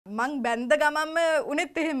මං බැන්ද ගමම්ම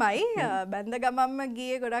උනෙත් එහෙමයි. බැන්ද ගමම්ම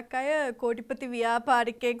ගියේ ගොඩක් අය කෝටිපති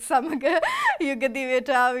ව්‍යාපාරිකයෙක් සමග යුග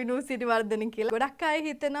දිවියට ආවිනු සිරිවර්ධන කියලා. ගොඩක් අය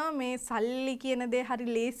හිතනවා මේ සල්ලි කියන දේ හරි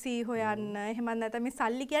ලේසි හොයන්න. එහෙම නැත්නම් මේ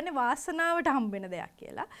සල්ලි කියන්නේ වාසනාවට හම්බ වෙන දෙයක්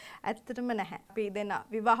කියලා. ඇත්තටම නැහැ. අපි දෙන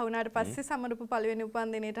විවාහ වුණාට පස්සේ සමරපු පළවෙනි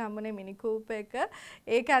උපන්දිනේට හම්බුනේ මිනි කූපර් එක.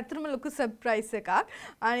 ඒක ඇත්තටම ලොකු සර්ප්‍රයිස් එකක්.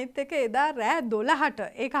 අනිත් එක එදා රෑ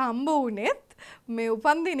 12ට ඒක හම්බ වුණෙත් මේ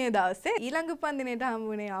උපන්දිනේ දවසේ ඊළඟ උපන්දිනේට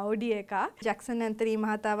හම්බුනේ Audi එක. ජැක්සන් ඇන්තනි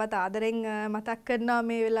මහතාවත් ආදරෙන් මතක් කරනවා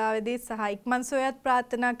මේ වෙලාවේදී සහ ඉක්මන් සොයත්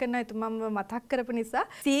ප්‍රාර්ථනා කරනවා එතුමන්ව මතක් කරපු නිසා.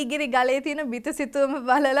 සීගිරි ගලේ තියෙන බිතුසිතුවම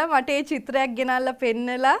බලලා මට ඒ චිත්‍රයක් ගෙනල්ලා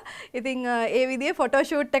පෙන්නලා ඉතින් ඒ විදිහේ ෆොටෝ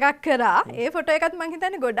ෂූට් එකක් කරා. ඒ ෆොටෝ එකත් මම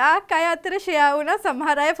හිතන්නේ ගොඩාක් අය අතර ෂෙයා වුණා.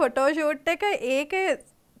 සමහර අය ෆොටෝ ෂූට් එක ඒක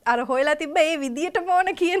අර හොයලා තිබ්බ ඒ විදියටම ඕන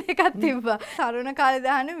කියන එකක් තිබ්බා. තරුණ කාලේ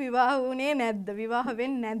දාන්නේ විවාහ වුණේ නැද්ද? විවාහ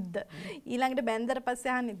වෙන්නේ නැද්ද? ඊළඟට බැන්දට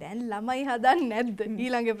පස්සේ අහන්නේ දැන් ළමයි හදන්නේ නැද්ද?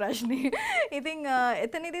 ඊළඟ ප්‍රශ්නේ. ඉතින්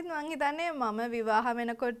එතනදිත් මං හිතන්නේ මම විවාහ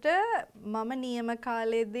වෙනකොට මම නියම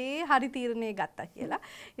කාලේදී හරි තීරණය ගත්තා කියලා.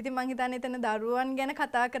 ඉතින් මං හිතන්නේ එතන දරුවන් ගැන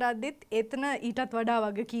කතා කරද්දිත් එතන ඊටත් වඩා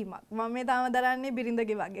වගකීමක්. මම මේ තාම දරන්නේ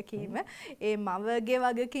බිරිඳගේ වගකීම. ඒ මවගේ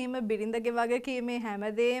වගකීම, බිරිඳගේ වගකීම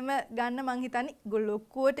හැමදේම ගන්න මං හිතන්නේ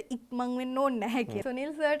ලොකුව ඉක්මන් වෙන්න ඕනේ නැහැ කියලා.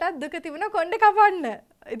 සුනිල් සර්ටත් දුක තිබුණා කොණ්ඩේ කපන්න.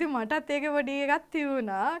 ඉතින් මටත් ඒක පොඩි එකක්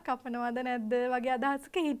තිබුණා. කපනවද නැද්ද වගේ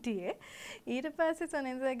අදහසක හිටියේ. ඊට පස්සේ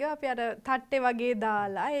සුනිල් සර්ගේ අපි අර තට්ටේ වගේ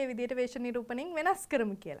දාලා ඒ විදිහට වේශ නිරූපණයෙන් වෙනස්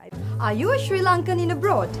කරමු කියලා. Are you a Sri Lankan in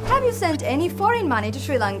abroad? Have you sent any foreign money to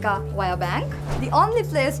Sri Lanka via bank? The only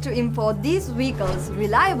place to import these vehicles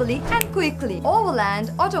reliably and quickly.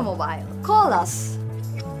 Overland Automobile. Call us.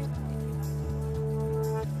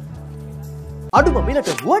 අඩුම මිලට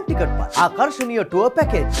ගුවන් ticket පත් ආකර්ශනීය tour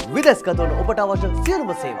package විදේශ ගතවන ඔබට අවශ්‍ය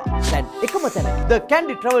සියලුම සේවා දැන් එකම තැන The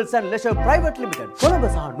Candy Travels and Leisure Private Limited Colombo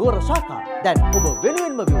සහ නුවර ශාඛා දැන් ඔබ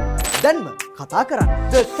වෙනුවෙන්ම වූ දැන්ම කතා කරන්න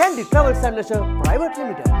The Candy Travels and Leisure Private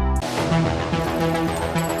Limited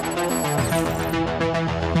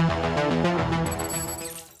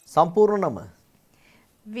සම්පූර්ණ නම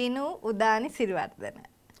විනු උදානි සිරිවර්ධන.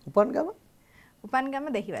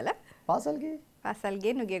 උපන්ගම දෙහිවල.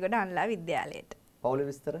 පාසල්ගේ නුගේගොඩ අන්ලා විද්‍යාලයට. පවුල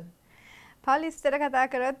විස්තර? පවුල විස්තර කතා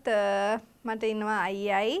කරොත් මට ඉන්නවා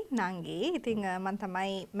අයියයි නංගි. ඉතින් මම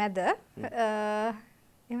තමයි මැද.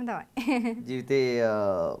 එහෙම තමයි. ජීවිතේ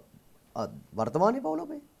වර්තමානයේ පවුල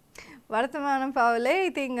ඔබේ? වර්තමාන පවුලේ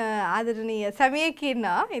ඉතින් ආදරණීය සමියෙක්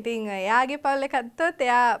ඉන්නවා. ඉතින් එයාගේ පවුල ගත්තොත්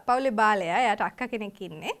එයා පවුලේ බාලයා. එයාට අක්කා කෙනෙක්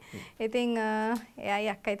ඉන්නේ. ඉතින්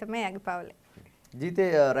එයායි අක්කයි තමයි එයාගේ පවුලේ.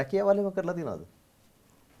 ජීවිතේ රැකියාවල් එහෙම කරලා තියෙනවද?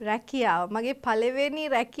 රැකියාව මගේ පළවෙනි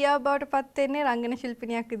රැකියාව බවට පත් වෙන්නේ රංගන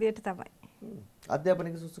ශිල්පිනියක් විදියට තමයි.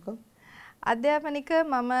 අධ්‍යාපනික සුසුකම්? අධ්‍යාපනික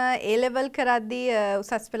මම A level කරද්දී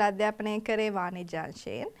උසස් පෙළ අධ්‍යාපනය කරේ වාණිජ්‍ය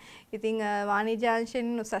අංශයෙන්. ඉතින් වාණිජ්‍ය අංශයෙන්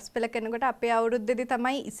උසස් පෙළ කරනකොට අපේ අවුරුද්දේදී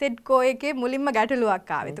තමයි ඉසෙඩ්කෝ එකේ මුලින්ම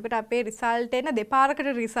ගැටලුවක් ආවේ. එතකොට අපේ රිසල්ට් එන දෙපාරකට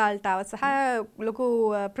රිසල්ට් ආව සහ ලොකු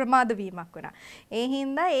ප්‍රමාද වීමක් වුණා. ඒ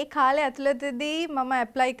හින්දා ඒ කාලේ ඇතුළතදී මම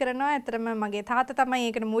ඇප්ලයි කරනවා. ඇත්තටම මගේ තාත්තා තමයි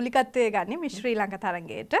ඒකට මූලිකත්වය ගන්නේ මේ ශ්‍රී ලංකා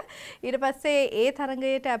තරඟයට. ඊට පස්සේ ඒ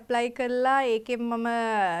තරඟයට ඇප්ලයි කළා. ඒකෙන් මම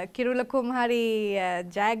කිරුළ කුමාරි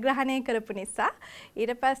ජයග්‍රහණය කරපු නිසා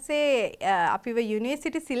ඊට පස්සේ අපිව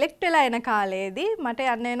යුනිවර්සිටි සිලෙක්ට් වෙලා එන කාලේදී මට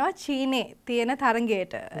යන්න වෙනවා චීනේ තියෙන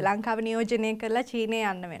තරඟයට. ලංකාව නියෝජනය කරලා චීනේ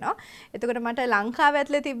යන්න වෙනවා. එතකොට මට ලංකාව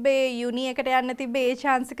ඇතුලේ තිබ්බේ යුනි එකට යන්න තිබ්බේ ඒ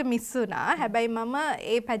chance එක මිස් වුණා. හැබැයි මම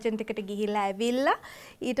ඒ පැජන්ට් එකට ගිහිල්ලා ඇවිල්ලා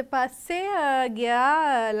ඊට පස්සේ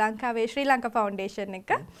ගියා ලංකාවේ ශ්‍රී ලංකා ෆවුන්ඩේෂන්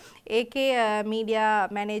එක. ඒකේ මීඩියා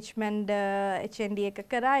මැනේජ්මන්ට් HND එක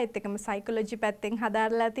කරා. ඒත් එකම සයිකොලොජි පැත්තෙන්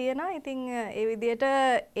හදාරලා තියෙනවා. ඉතින් ඒ විදිහට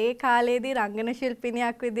ඒ කාලේදී රංගන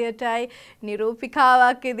ශිල්පිනියක් විදිහටයි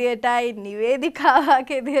නිරූපිකාවක් විදිහටයි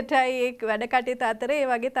නිවේදිකාවක් විදිහටයි ඒ වැඩ කටයුතු අතර ඒ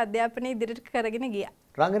වගේ අධ්‍යාපනය ඉදිරියට කරගෙන ගියා.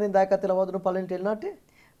 රංගනෙන් දායකත්වය ලබා දුන්න පළවෙනි ටෙලිනාට්‍යය?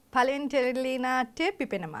 පළවෙනි ටෙලිනාට්‍යය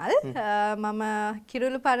පිපෙනමල්. මම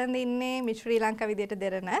කිරුළු පරඳින්නේ මිස් ශ්‍රී ලංකා විදියට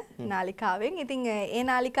දෙරණ නාලිකාවෙන්. ඉතින් ඒ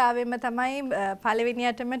නාලිකාවෙන්ම තමයි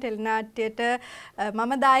පළවෙනියටම ටෙලිනාට්‍යයට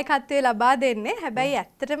මම දායකත්වය ලබා දෙන්නේ. හැබැයි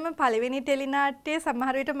ඇත්තටම පළවෙනි ටෙලිනාට්‍යය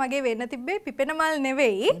සමහර විට මගේ වෙන්න තිබ්බේ පිපෙනමල්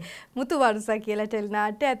නෙවෙයි මුතු වරුසා කියලා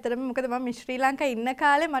ටෙලිනාට්‍යය. ඇත්තටම මොකද මම මිස් ශ්‍රී ලංකා ඉන්න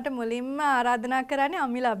කාලේ මට මුලින්ම ආරාධනා කරන්නේ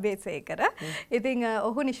අමිල අබේසේකර. ඉතින්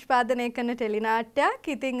ඔහු නිෂ්පාදනය කරන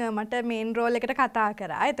ටෙලිනාට්‍යයක්. ඉතින් මට මේන් රෝල් එකට කතා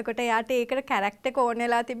කරා. එතකොට යාට ඒකට කැරක්ටර් එක ඕන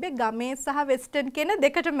වෙලා තිබ්බේ ගමේ සහ වෙස්ටර්න් කියන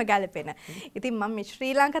දෙකටම ගැලපෙන. ඉතින් මම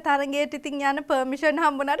ශ්‍රී ලංකා තරඟයට ඉතින් යන පර්මිෂන්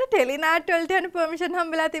හම්බුණාට ටෙලිනාට්‍ය වලට යන පර්මිෂන්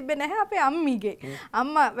හම්බෙලා තිබ්බේ නැහැ අපේ අම්මිගේ.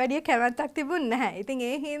 අම්මා වැඩි කැමැත්තක් තිබුණ නැහැ. ඉතින්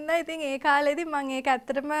ඒ හින්දා ඉතින් ඒ කාලේදී මම ඒක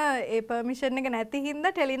ඇත්තටම ඒ පර්මිෂන් එක නැති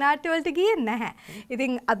හින්දා ටෙලිනාට්‍ය වලට ගියේ නැහැ.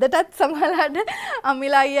 ඉතින් අදටත් සමහරවිට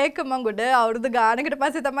අම්මිලා අයියා එක්ක මම ගොඩ අවුරුදු ගානකට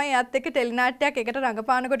පස්සේ තමයි යත් එක්ක ටෙලිනාට්‍යයක් එකට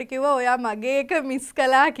රඟපානකොට කිව්වා ඔයා මගේ එක මිස්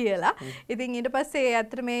කළා කියලා. ඉතින් ඊට පස්සේ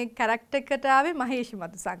ඇත්තට මේ කැරක්ටර් එකට ආවේ මහේෂ්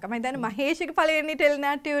මදුසංක. මම හිතන්නේ මහේෂ්ගේ පළවෙනි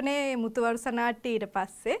ටෙලිනාට්‍ය උනේ මුතුවර්ෂ නාට්‍ය ඊට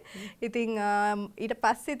පස්සේ. ඉතින් ඊට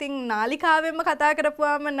පස්සේ ඉතින් නාලිකාවෙන්ම කතා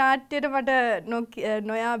කරපුවාම නාට්‍යයට මට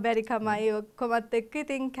නොයා බැරි කමයි ඔක්කොමත් එක්ක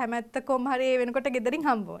ඉතින් කැමැත්ත කොම් හරි ඒ වෙනකොට ගෙදරින්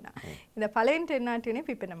හම්බ වුණා. ඉතින් පළවෙනි ටෙලිනාට්‍ය උනේ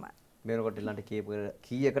පිපෙනම. මේනකොට ඊළඟට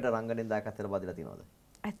කීයකට රංගනෙන් දායකත්වයට බදිලා තියෙනවද?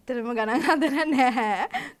 ඇත්තටම ගණන් හදලා නැහැ.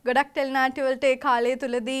 ගොඩක් ටෙලිනාට්‍ය වලට ඒ කාලය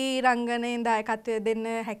තුලදී රංගනයෙන් දායකත්වය දෙන්න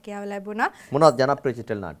හැකියාව ලැබුණා. මොනවද ජනප්‍රිය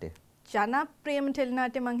ටෙලිනාට්‍ය? ජනප්‍රියම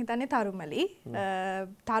ටෙලිනාට්‍ය මං හිතන්නේ තරුමලි.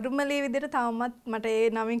 තරුමලි විදිහට තවමත් මට ඒ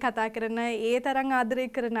නමින් කතා කරන ඒ තරම් ආදරය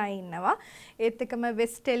කරන අය ඉන්නවා. ඒත් එකම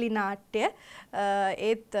වෙස් ටෙලිනාට්‍ය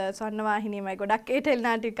ඒත් ස්වර්ණවාහිනියමයි ගොඩක් ඒ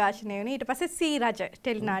ටෙලිනාට්‍ය විකාශනය වුණේ. ඊට පස්සේ සී රජ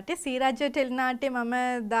ටෙලිනාට්‍ය. සී රජ ටෙලිනාට්‍ය මම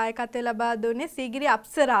දායකත්වය ලබා දුන්නේ සීගිරි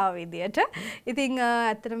අප්සරාව විදිහට. ඉතින්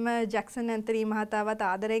ඇත්තටම ජැක්සන් ඇන්තනි මහතාවත්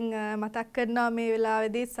ආදරෙන් මතක් කරනවා මේ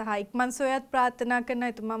වෙලාවේදී සහ ඉක්මන් සොයත් ප්‍රාර්ථනා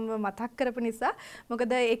කරනවා එතුමන්ව මතක් කරපු නිසා.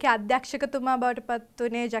 මොකද ඒකේ අධ්‍යක්ෂකතුමා බවට පත්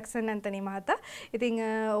වුණේ ජැක්සන් ඇන්තනි මහතා. ඉතින්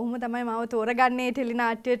ඔහුම තමයි මාව තෝරගන්නේ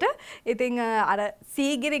ටෙලිනාට්‍යයට. ඉතින් අර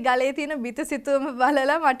සීගිරි ගලේ තියෙන බිතුසිතුවම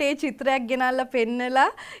බලලා මට ඒ චිත්‍රයක් ගෙනල්ලා පෙන්නලා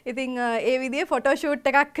ඉතින් ඒ විදිහේ ෆොටෝ ෂූට්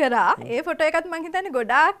එකක් කරා. ඒ ෆොටෝ එකත් මම හිතන්නේ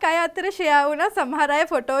ගොඩාක් අය අතර ෂෙයා වුණා. සමහර අය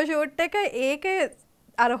ෆොටෝ ෂූට් එක ඒකේ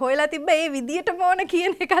අර හොයලා තිබ්බ ඒ විදියටම ඕන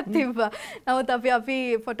කියන එකක් තිබ්බා. නමුත් අපි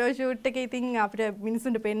ෆොටෝ ෂූට් එකේ ඉතින් අපිට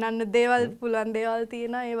මිනිස්සුන්ට පෙන්වන්න දේවල් පුළුවන් දේවල්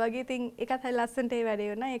තියෙනවා. ඒ වගේ ඉතින් ඒකත් හරි ලස්සනට ඒ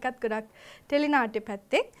වැඩේ වුණා. ඒකත් ගොඩක් ටෙලිනාට්‍ය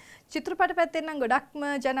පැත්තෙන්. චිත්‍රපට පැත්තෙන් නම් ගොඩක්ම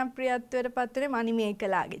ජනප්‍රියත්වයට පත් වුණේ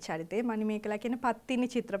මණිමේකලාගේ චරිතය. මණිමේකලා කියන පත්තිනි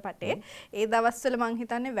චිත්‍රපටයේ. ඒ දවස්වල මං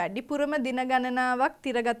හිතන්නේ වැඩිපුරම දින ගණනාවක්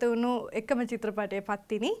තිරගත වුණු එකම චිත්‍රපටයේ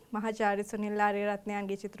පත්තිනි මහාචාර්ය සුනිල්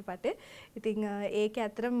ආරියරත්නයන්ගේ චිත්‍රපටය. ඉතින් ඒක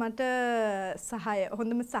ඇත්තටම මට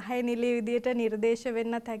හොඳම සහාය නිලිය විදියට නිර්දේශ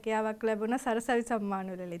වෙන්නත් හැකියාවක් ලැබුණා සරසවි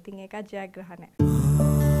සම්මානවල. ඉතින් ඒකත් ජයග්‍රහණයක්.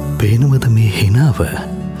 පේනවද මේ හිනාව?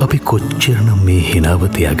 අපි කොච්චරනම් මේ හිනාව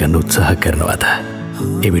තියාගන්න උත්සාහ කරනවද?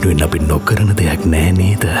 එවිටුවෙන් අපි නොකරන දෙයක් නෑ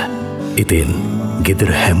නේද? ඉතින්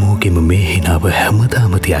ගෙදර හැමෝගෙම මේ හිනාව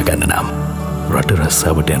හැමදාම තියාගන්න නම් රට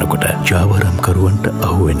රස්සාවට යනකොට ජාවාරම්කරුවන්ට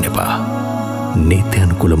අහුවෙන්න එපා.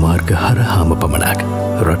 නීත්‍යානුකූල මාර්ග හරහාම පමණක්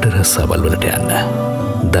රට රස්සාවල් වලට යන්න.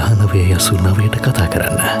 1989ට කතා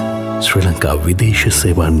කරන්න. ශ්‍රී ලංකා විදේශ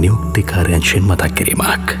සේවා නියුක්තිකාර්යාංශයෙන් මතක්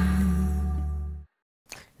කිරීමක්.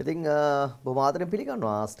 ඉතින් බොහොම ආදරෙන්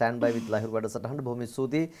පිළිගන්නවා ස්ටෑන්ඩ් බයි විත් ලහිරු වැඩසටහනට. බොහොම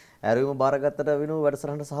ස්තුතියි ඇරයුම බාරගත්තට විනු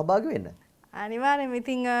වැඩසටහනට සහභාගී වෙන්න. අනිවාර්යෙන්ම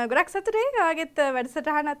ඉතින් ගොඩක් සතුටුයි ඔයාගෙත්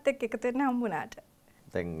වැඩසටහනත් එක්ක එකතු වෙන්න හම්බුණාට.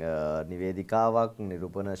 දැන් නිවේදිකාවක්,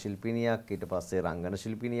 නිරූපණ ශිල්පිනියක්, ඊට පස්සේ රංගන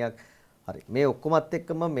ශිල්පිනියක්. හරි. මේ ඔක්කොමත්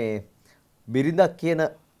එක්කම මේ බිරිඳක් කියන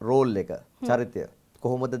රෝල් එක, චරිතය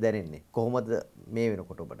කොහොමද දැනෙන්නේ? කොහොමද මේ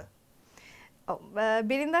වෙනකොට ඔබට?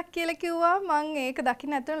 බිරිඳක් කියලා කිව්වා මම ඒක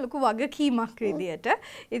දකින්න ඇත්තට ලොකු වගකීමක් විදියට.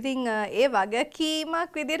 ඉතින් ඒ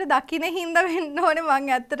වගකීමක් විදියට දකින්න හින්දා වෙන්න ඕනේ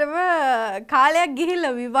මම ඇත්තටම කාලයක්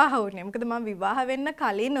ගිහිල්ලා විවාහ වුණේ. මොකද මම විවාහ වෙන්න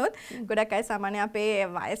කලිනුත් ගොඩක් අය සාමාන්‍ය අපේ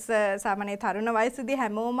වයස සාමාන්‍ය තරුණ වයසේදී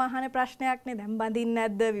හැමෝම අහන ප්‍රශ්නයක් නේ. දැන් බඳින්නේ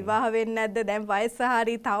නැද්ද? විවාහ වෙන්නේ නැද්ද? දැන් වයස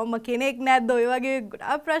හරි තවම කෙනෙක් නැද්ද? ඔය වගේ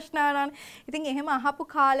ගොඩාක් ප්‍රශ්න අහනවා. ඉතින් එහෙම අහපු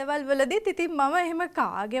කාලවල වලදීත් ඉතින් මම එහෙම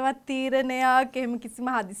කාගේවත් තීරණයක් එහෙම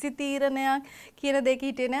කිසිම හදිසි තීරණයක් කියන දෙක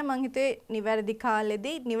හිටියේ නෑ. මං හිතුවේ නිවැරදි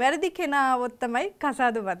කාලෙදී නිවැරදි කෙනාවොත් තමයි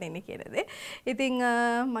කසාද බඳින්නේ කියලා දේ. ඉතින්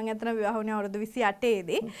මං අතන විවාහ වුණේ අවුරුදු 28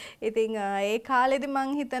 දී. ඉතින් ඒ කාලෙදී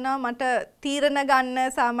මං හිතනවා මට තීරණ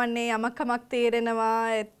ගන්න සාමාන්‍ය යමක්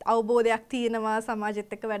තේරෙනවා, අවබෝධයක් තියෙනවා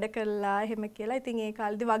සමාජෙත් එක්ක වැඩ කළා එහෙම කියලා. ඉතින් ඒ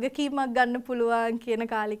කාලෙදී වගකීමක් ගන්න පුළුවන් කියන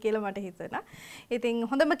කාලේ කියලා මට හිතුණා. ඉතින්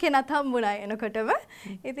හොඳම කෙනත් හම්බුණා එනකොටම.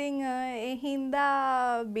 ඉතින් ඒ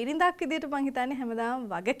හින්දා බිරිඳක් විදියට මං හිතන්නේ හැමදාම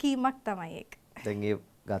වගකීමක් තමයි ඒක. දැන් ඒ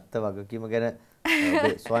ගත්ත වගකීම ගැන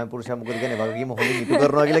ස්වයං පුරුෂයා මොකද කියන්නේ? වගකීම හොඳින් ඉටු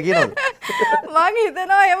කරනවා කියලා කියනවද? මම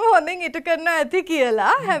හිතනවා එහෙම හොඳින් ඉටු කරනවා ඇති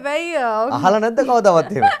කියලා. හැබැයි අහලා නැද්ද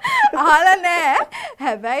කවදාවත් එහෙම? අහලා නෑ.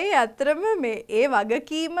 හැබැයි අතරම මේ ඒ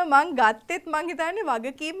වගකීම මං ගත්තෙත් මං හිතන්නේ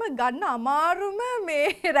වගකීම ගන්න අමාරුම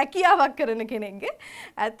මේ රැකියාවක් කරන කෙනෙක්ගේ.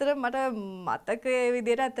 ඇත්තටම මට මතකයේ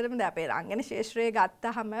විදිහට ඇත්තටම දැන් අපේ රංගන ශාස්ත්‍රයේ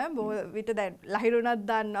ගත්තාම විතර දැන් ලහිරුණක්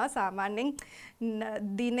දන්නවා සාමාන්‍යයෙන්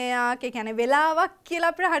දිනයක් ඒ කියන්නේ වෙලාවක් කියලා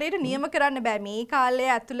අපිට හරියට නියම කරන්න බෑ. මේ කාලේ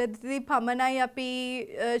ඇතුළතදී පමණයි අපි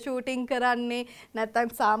ෂූටින් කරන්නේ. නැත්නම්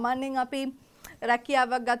සාමාන්‍යයෙන් අපි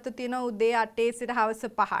රැකියාවක් ගත්තොත් තියෙනවා උදේ 8 සිට හවස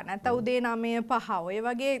 5 නැත්නම් උදේ 9 5 ඔය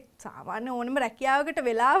වගේ සාමාන්‍ය ඕනම රැකියාවකට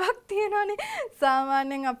වෙලාවක් තියෙනවානේ.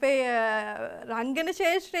 සාමාන්‍යයෙන් අපේ රංගන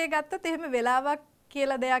ශාස්ත්‍රයේ ගත්තොත් එහෙම වෙලාවක්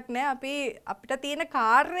කියලා දෙයක් නෑ. අපිට තියෙන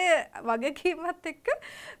කාර්ය වගකීමත් එක්ක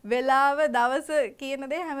වෙලාව දවස කියන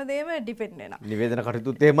දේ හැමදේම ඩිපෙන්ඩ් වෙනවා. නිවේදන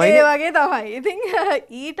කටයුතුත් එහෙමයි. ඒ වගේ තමයි. ඉතින්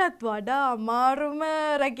ඊටත් වඩා අමාරුම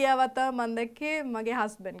රැකියාවක් තමයි මම දැක්කේ මගේ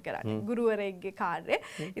හස්බන්ඩ් කරන්නේ. ගුරුවරයෙක්ගේ කාර්යය.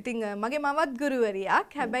 ඉතින් මගේ මමත්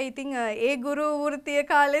ගුරුවරියක්. හැබැයි ඉතින් ඒ ගුරු වෘත්තිය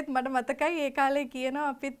කාලෙත් මට මතකයි ඒ කාලේ කියනවා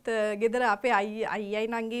අපිත් ගෙදර අපේ අයියයි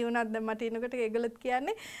නංගි වුණත් දැන් මට ඉන්නකොට ඒගොල්ලොත්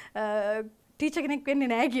කියන්නේ ටීචර් කෙනෙක්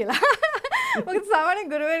වෙන්නේ නැහැ කියලා. මොකද සාමාන්‍ය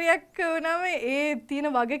ගුරුවරියක් වුණාම ඒ තියෙන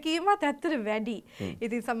වගකීමත් ඇත්තට වැඩි.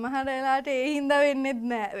 ඉතින් සමහර වෙලාවට ඒ හින්දා වෙන්නේත්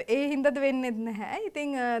නැහැ. ඒ හින්දාද වෙන්නේත් නැහැ.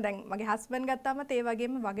 ඉතින් දැන් මගේ හස්බන්ඩ් ගත්තාමත් ඒ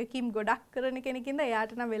වගේම වගකීම් ගොඩක් කරන කෙනකින්ද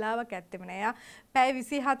එයාට නම් වෙලාවක් ඇත්තෙම නෑ. එයා පැය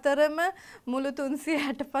 24ම මුළු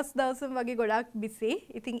 365 දවසම වගේ ගොඩක් බිසි.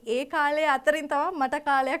 ඉතින් ඒ කාලේ අතරින් තමයි මට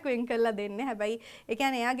කාලයක් වෙන් කරලා දෙන්නේ. හැබැයි ඒ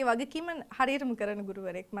කියන්නේ එයාගේ වගකීම හරියටම කරන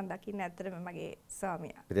ගුරුවරයෙක් මම දකින්නේ ඇත්තටම මගේ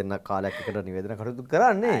ස්වාමියා. ඉතින් කාලයක් එකට නිවේදන කටයුතු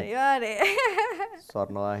කරන්නේ. අනිවාර්යයෙන්.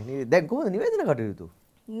 ස්වර්ණවාහිනී දැන් කොහොමද නිවේදන කටයුතු?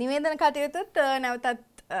 නිවේදන කටයුතුත් නැවතත්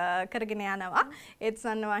කරගෙන යනවා. ඒත්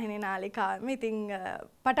ස්වර්ණවාහිනී නාලිකාවෙම ඉතින්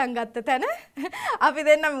පටන් ගත්ත තැන අපි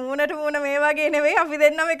දෙන්නම මූණට මූණ මේ වගේ නෙවෙයි අපි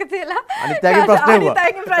දෙන්නම එකතු වෙලා අනිත් අයගේ ප්‍රශ්න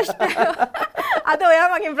අනිත් ප්‍රශ්න අද ඔයා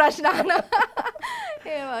මගෙන් ප්‍රශ්න අහනවා.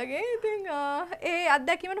 ඒ වගේ ඉතින් ඒ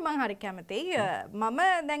අත්දැකීමට මම හරි කැමතියි. මම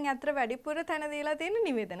දැන් අතර වැඩිපුර තැන දීලා තියෙන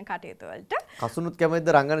නිවේදන කටයුතු වලට. කසුනුත්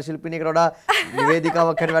කැමතිද රංගන ශිල්පිනියකට වඩා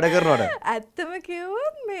නිවේදිකාවක් හැටි වැඩ කරනවට? ඇත්තම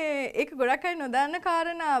කිව්වොත් මේ ඒක ගොඩක් අය නොදන්න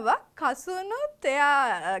කාරණාවක්. කසුනුත්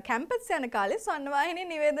එයා කැම්පස් යන කාලේ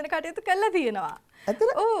ස්වර්ණවාහිනී නිවේදන කටයුතු කරලා තියෙනවා.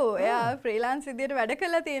 ඕ එයා ෆ්‍රීලාන්ස් විදියට වැඩ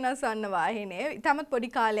කරලා තියෙනවා ස්වර්ණවාහිනියේ. ඊටමත් පොඩි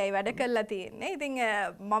කාලෙයි වැඩ කරලා තියෙන්නේ. ඉතින්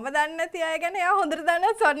මම දන්නේ නැති අය ගැන එයා හොඳට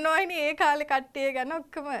දන්නවා ස්වර්ණවාහිනියේ ඒ කාලේ කට්ටිය ගැන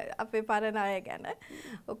ඔක්කොම අපේ පරණ අය ගැන.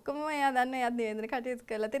 ඔක්කොම එයා දන්නවා එයා නිවේදන කටයුතු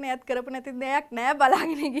කරලා තියෙන. එයාත් කරපු නැති දෙයක් නෑ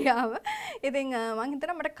බලාගෙන ගියාම. ඉතින් මම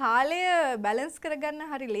හිතනවා මට කාලය බැලන්ස් කරගන්න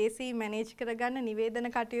හරි ලේසි මැනේජ් කරගන්න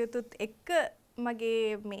නිවේදන කටයුතුත් එක්ක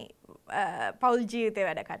මගේ මේ පෞල් ජීවිතේ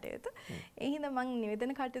වැඩ කටයුතු. ඒ හින්දා මම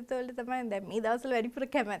නිවේදන කටයුතු වලට තමයි දැන් මේ දවස්වල වැඩිපුර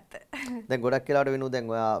කැමැත්ත. දැන් ගොඩක් වෙලාවට වෙනු දැන්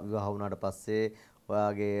ඔයා විවාහ වුණාට පස්සේ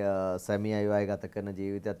ඔයාගේ සැමියා අයවයි ගත කරන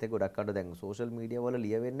ජීවිතයත් එක්ක ගොඩක් අඩ දැන් සෝෂල් මීඩියා වල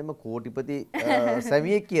ලියවෙන්නෙම කෝටිපති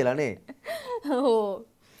සැමියෙක් කියලා නේ. ඔව්.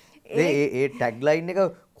 ඒ ටැග් ලයින් එක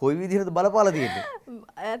කොයි විදිහටද බලපාලා තියෙන්නේ?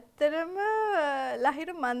 ඇත්තටම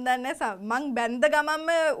ලහිරු මන් දන්නේ මං බැන්ද ගමම්ම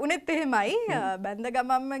උනෙත් එහෙමයි. බැන්ද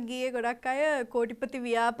ගමම්ම ගියේ ගොඩක් අය කෝටිපති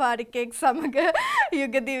ව්‍යාපාරිකයෙක් සමග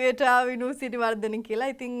යුග දිවයට ආවිනු සිරිවර්ධන කියලා.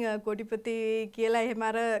 ඉතින් කෝටිපති කියලා එහෙම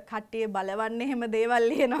අර කට්ටිය බලවන්නේ එහෙම දේවල්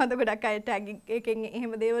ලියනවාද ගොඩක් අය ටැග් එකෙන්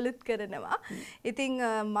එහෙම දේවලුත් කරනවා. ඉතින්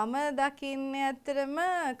මම දකින්නේ ඇත්තටම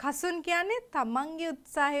කසුන් කියන්නේ තමන්ගේ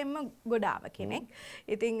උත්සාහයෙන්ම ගොඩාව කෙනෙක්.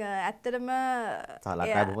 ඉතින් ඇත්තටම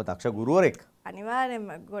බොහොම දක්ෂ ගුරුවරයෙක්. අනිවාර්යෙන්ම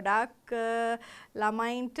ගොඩාක්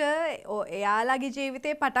ළමයින්ට එයාලගේ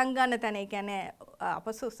ජීවිතේ පටන් ගන්න තැන. ඒ කියන්නේ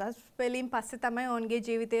අපසු උසස් පෙළින් පස්සේ තමයි ඔවුන්ගේ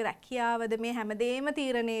ජීවිතේ රැකියාවද මේ හැමදේම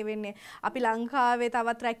තීරණය වෙන්නේ. අපි ලංකාවේ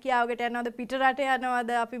තවත් රැකියාවකට යනවද පිටරට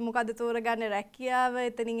යනවද අපි මොකද තෝරගන්නේ රැකියාව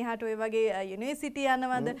එතනින් එහාට ඔය වගේ යුනිවර්සිටි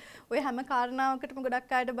යනවද ඔය හැම කාරණාවකටම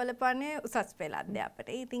ගොඩක් අයට බලපන්නේ උසස් පෙළ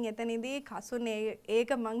අධ්‍යාපනය. ඉතින් එතනදී කසුන්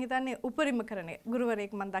ඒක මං හිතන්නේ උපරිම කරන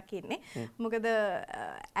ගුරුවරයෙක් මං දකින්නේ. මොකද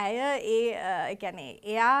ඇය ඒ කියන්නේ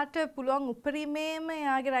එයාට පුළුවන් උපරිමේම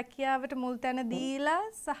එයාගේ රැකියාවට මුල් තැන දීලා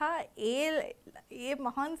සහ ඒ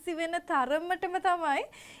මහන්සි වෙන තරමටම තමයි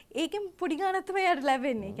ඒකෙන් පොඩි ගාණක් තමයි එයාට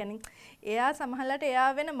ලැබෙන්නේ. කියන්නේ එයා සමහරවිට එයා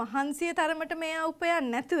වෙන මහන්සිය තරමටම එයා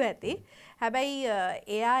උපයන්නේ නැතුව ඇති. හැබැයි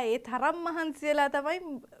එයා ඒ තරම් මහන්සි වෙලා තමයි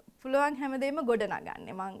පුළුවන් හැමදේම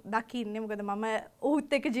ගොඩනගන්නේ. මම දකින්නේ මොකද මම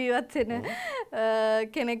ඔහුත් එක්ක ජීවත් වෙන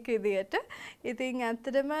කෙනෙක් විදියට. ඉතින්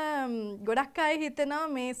ඇත්තටම ගොඩක් අය හිතනවා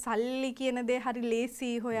මේ සල්ලි කියන දේ හරි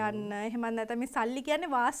ලේසි හොයන්න. එහෙම නැත්නම් මේ සල්ලි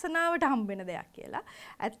කියන්නේ වාසනාවට හම්බෙන දෙයක් කියලා.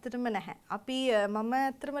 ඇත්තටම නැහැ. අපි මම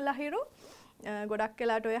ඇත්තටම ලහිරු ගොඩක්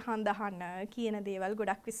වෙලාට ඔය හඳහන කියන දේවල්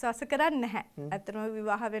ගොඩක් විශ්වාස කරන්නේ නැහැ. ඇත්තටම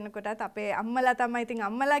විවාහ වෙනකොටත් අපේ අම්මලා තමයි ඉතින්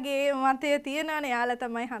අම්මලාගේ මතය තියෙනවානේ. යාලා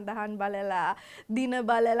තමයි හඳහන් බලලා, දින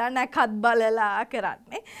බලලා, නැකත් බලලා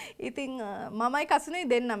කරන්නේ. ඉතින් මමයි කසුනේ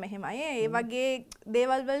දෙන්නම එහෙමයි. ඒ වගේ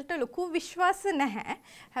දේවල් වලට ලොකු විශ්වාස නැහැ.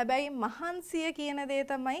 හැබැයි මහන්සිය කියන දේ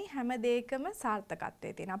තමයි හැම දෙයකම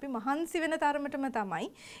සාර්ථකත්වයේ තියෙන. අපි මහන්සි වෙන තරමටම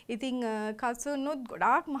තමයි. ඉතින් කසුනුත්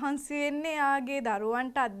ගොඩාක් මහන්සි වෙන්නේ යාගේ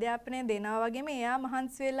දරුවන්ට අධ්‍යාපනය දෙනවා වගේම එයා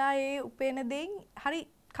මහන්සි වෙලා ඒ උපේන දෙයින් හරි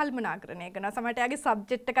කල්පනාකරණය කරනවා. සමහරට එයාගේ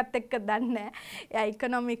සබ්ජෙක්ට් එකත් එක්ක දන්නේ නැහැ. එයා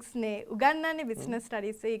ඉකොනොමික්ස් නේ උගන්වන්නේ බිස්නස්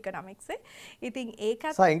ස්ටඩීස් ඒ ඉකොනොමික්ස්. ඉතින්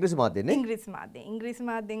ඒකත් ඉංග්‍රීසි මාධ්‍යෙන්නේ. ඉංග්‍රීසි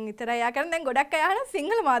මාධ්‍යෙන් විතරයි එයා කරන්නේ. දැන් ගොඩක් අය අහන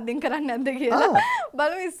සිංහල මාධ්‍යෙන් කරන්නේ නැද්ද කියලා.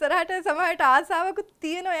 බලමු ඉස්සරහට සමහරට ආසාවකුත්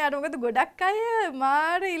තියෙනවා එයාට. මොකද ගොඩක් අය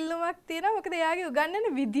මාර ඉල්ලුමක් තියෙනවා. මොකද එයාගේ උගන්වන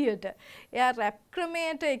විදියට. එයා රැප්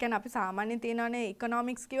ක්‍රමයට ඒ කියන්නේ අපි සාමාන්‍යයෙන් තියනවානේ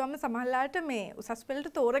ඉකොනොමික්ස් කිව්වම සමහරලාට මේ උසස් පෙළට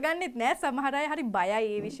තෝරගන්නෙත් නෑ. සමහර අය හරි බයයි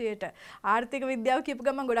ඒ විෂයට. ආර්ථික විද්‍යාව කියපු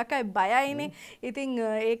ගමන් ගොඩක් අය බයයිනේ. ඉතින්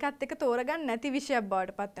ඒකත් එක්ක තෝරගන්න නැති විෂයක්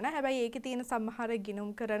බවට පත් වෙනවා. හැබැයි ඒකේ තියෙන සමහර ගිණුම්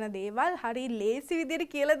කරන දේවල් හරි ලේසි විදියට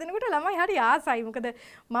කියලා දෙනකොට ළමයි හරි ආසයි. මොකද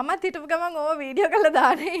මමත් හිටපු ගමන් ඕව වීඩියෝ කරලා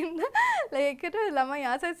දාන්නේ ඉන්න. ඒකට ළමයි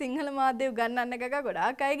ආසයි සිංහල මාධ්‍ය උගන්වන්න එක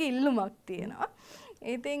ගොඩාක් අයගේ ඉල්ලුමක් තියෙනවා.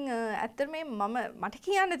 ඉතින් ඇත්තටම මට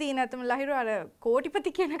කියන්න තියෙන ඇත්තම ලහිරු අර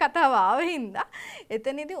කෝටිපති කියන කතාව ආවෙ හින්දා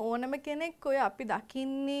එතනදී ඕනම කෙනෙක් ඔය අපි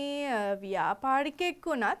දකින්නේ ව්‍යාපාරිකයෙක්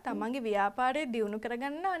වුණත් තමන්ගේ ව්‍යාපාරය දියුණු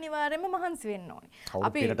කරගන්න අනිවාර්යයෙන්ම මහන්සි වෙන්න ඕනේ.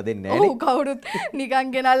 අපි පිටට දෙන්නේ නැහැ නේ. කවුරුත්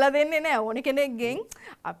නිකන් ගෙනල්ලා දෙන්නේ නැහැ. ඕන කෙනෙක්ගෙන්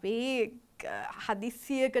අපි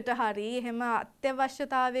හදිස්සියකට හරි එහෙම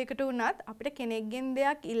අත්‍යවශ්‍යතාවයකට වුණත් අපිට කෙනෙක්ගෙන්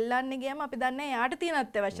දෙයක් ඉල්ලන්න ගියම අපි දන්නේ එයාට තියෙන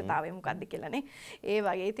අත්‍යවශ්‍යතාවය මොකක්ද කියලානේ. ඒ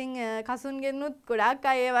වගේ ඉතින් කසුන්ගෙනුත් ගොඩාක්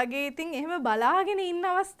අය ඒ වගේ ඉතින් එහෙම බලාගෙන ඉන්න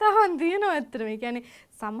අවස්ථාවන් තියෙනවා ඇත්තටම. ඒ කියන්නේ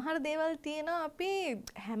සමහර දේවල් තියෙනවා අපි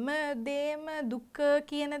හැමදේම දුක්ඛ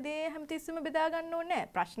කියන දේ හැමතිස්සෙම බෙදා ගන්න ඕනේ නැහැ.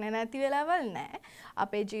 ප්‍රශ්න නැති වෙලාවල් නැහැ.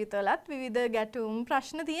 අපේ ජීවිතවලත් විවිධ ගැටුම්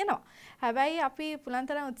ප්‍රශ්න තියෙනවා. හැබැයි අපි පුලන්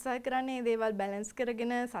තරම් උත්සාහ කරන්නේ මේ දේවල් බැලන්ස්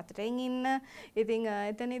කරගෙන සතුටින් ඉන්න. ඉතින්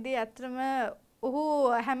එතනදී ඇත්තටම ඔහු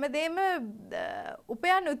හැමදේම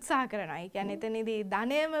උපයන්න උත්සාහ කරනවා. ඒ කියන්නේ එතනදී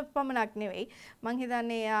ධනයම පමණක් නෙවෙයි. මං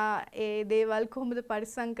හිතන්නේ එයා ඒ දේවල් කොහොමද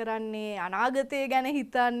පරිස්සම් කරන්නේ, අනාගතය ගැන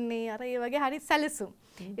හිතන්නේ, අර ඒ වගේ හරි සැලසුම්.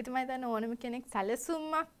 ඉතින් මම හිතන්නේ ඕනම කෙනෙක්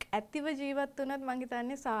සැලසුමක් ඇතිව ජීවත් වුණත් මං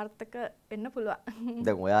හිතන්නේ සාර්ථක වෙන්න පුළුවන්.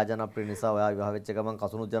 දැන් ඔයා ජනප්‍රිය නිසා ඔයා විවාහ වෙච්ච ගමන්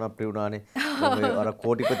කසුනුත් ජනප්‍රිය වුණානේ. ඔය අර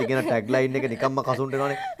කෝටිපති කියන ටැග් ලයින් එක නිකම්ම කසුන්ට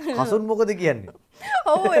එනවනේ. කසුන් මොකද කියන්නේ?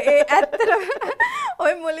 ඔව් ඒ ඇත්තටම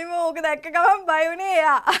ඔය මුලින්ම ඕක දැක්ක ගමන් බය වුණේ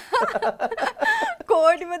එයා.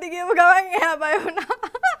 කෝටිපති කියපු ගමන් එයා බය වුණා.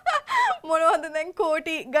 මොනවද දැන්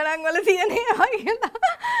කෝටි ගණන් වල තියෙන ඒවා කියලා.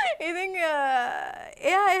 ඉතින්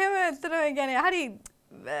එයා එහෙම ඇත්තටම කියන්නේ හරි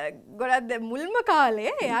ගොඩක් මුල්ම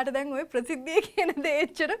කාලේ එයාට දැන් ওই ප්‍රසිද්ධිය කියන දේ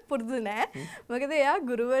එච්චර පුරුදු නෑ. මොකද එයා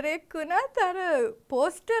ගුරුවරයෙක් වුණත් අර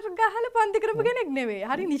පෝස්ටර් ගහලා පන්ති කරපු කෙනෙක් නෙවෙයි.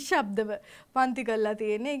 හරි නිශ්ශබ්දව පන්ති කරලා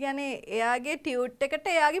තියෙන්නේ. ඒ කියන්නේ එයාගේ ටියුට් එකට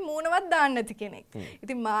එයාගේ මූණවත් දාන්න නැති කෙනෙක්.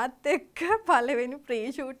 ඉතින් මාත් එක්ක පළවෙනි ප්‍රී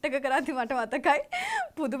ෂූට් එක කරද්දි මට මතකයි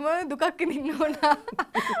පුදුම දුකක් විඳින්න වුණා.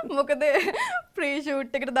 මොකද ප්‍රී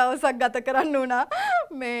ෂූට් එකට දවසක් ගත කරන්න වුණා.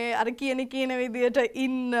 මේ අර කියන විදියට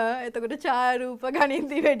ඉන්න. එතකොට ඡායාරූප ගනිද්දි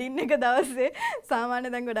වෙඩින් එක දවසේ සාමාන්‍ය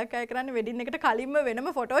දැන් ගොඩක් අය කරන්නේ වෙඩින් එකට කලින්ම වෙනම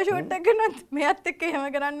ෆොටෝ ෂූට් එකක් කරනවා. මෙයත් එක්ක එහෙම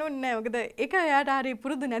කරන්න ඕනේ නැහැ. මොකද ඒක එයාට හරි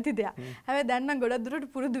පුරුදු නැති දෙයක්. හැබැයි දැන් නම් ගොඩක් දුරට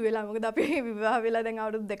පුරුදු වෙලා. මොකද අපි විවාහ වෙලා දැන්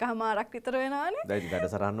අවුරුදු 2කමාරක් විතර වෙනවානේ. දැන්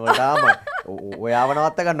වැඩසටහන් වලට ආම ඔයාව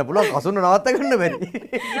නවත්ත ගන්න පුළුවන් කසුන නවත්ත ගන්න බැරි.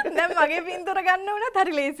 දැන් මගේ පින්තූර ගන්න උනත්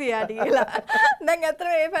හරි ලේසි යාට කියලා. දැන් අතන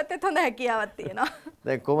මේ පැත්තෙත් හොඳ හැකියාවක් තියෙනවා.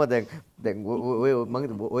 දැන් කොහමද දැන්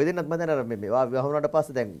ඔය දෙන්නත් මම දැන් අර මේවා විවාහ වුණාට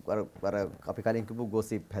පස්සේ දැන් අර අපි කලින් කිව්ව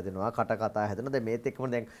ගොසිප් හැදෙනවා, කට කතා හැදෙනවා. දැන් මේත් එක්කම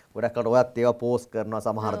දැන් ගොඩක් අර ඔයත් ඒවා පෝස්ට් කරනවා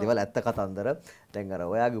සමහර දේවල් ඇත්ත කතන්දර. දැන් අර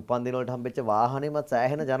ඔයාගේ උපන්දින වලට හම්බෙච්ච වාහනේමත්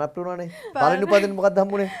සෑහෙන ජනප්‍රිය වුණානේ. පළවෙනි උපන්දින මොකක්ද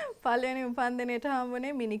හම්බුනේ? පළවෙනි උපන්දිනේට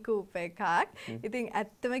හම්බුනේ මිනි කූප් එකක්. ඉතින්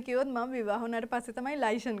ඇත්තම කිව්වොත් මම විවාහ වුණාට පස්සේ තමයි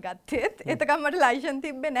ලයිසන් ගත්තේ. එතකම් මට ලයිසන්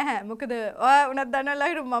තිබ්බේ නැහැ. මොකද ඔයා උනත් දන්නවලා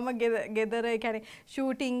හිරු මම ගෙදර ඒ කියන්නේ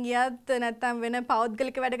ෂූටින් ගියත් නැත්නම් වෙන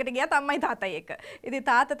පෞද්ගලික වැඩකට ගියත් අම්මයි තාත්තයි එක. ඉතින්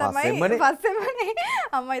තාත්තා තමයි පස්සෙමනේ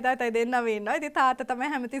අම්මයි තාත්තයි දෙන්නම ඉන්නවා. ඉතින් තාත්තා තමයි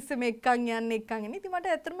හැමතිස්සෙම එක්කන් යන්නේ එක්කන් එන්නේ. ඉතින් මට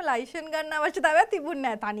ඇත්තටම ලයිසන් ගන්න අවශ්‍යතාවයක්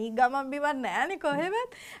තිබුණේ නැහැ. තනි ගමන් බිමන් නැහැනේ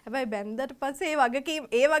කොහෙවත්. හැබැයි බැන්දට පස්සේ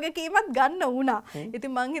ඒ වගකීමත් ගන්න වුණා.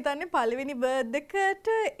 ඉතින් මං හිතන්නේ පළවෙනි බර්ත්ඩේ එකට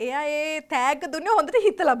එයා ඒ ටැග් දුන්නේ හොඳට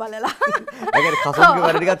හිතලා බලලා. ඒ කියන්නේ කසුන්ගේ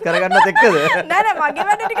වැඩ ටිකත් කරගන්නත් එක්කද? නෑ මගේ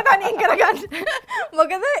වැඩ ටික තනියෙන් කරගන්න.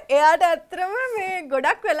 මොකද එයාට ඇත්තටම මේ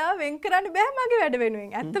ගොඩක් වෙලා වෙන් කරන්න බෑ මගේ වැඩ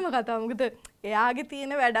වෙනුවෙන්. ඇත්තම කතාව. මොකද එයාගේ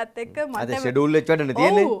තියෙන වැඩත් එක්ක මට ෂෙඩියුල් එක වැඩනේ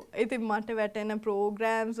තියෙන්නේ. ඔව්. ඉතින් මට වැටෙන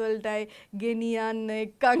ප්‍රෝග්‍රෑම්ස් වලටයි ගෙනියන්න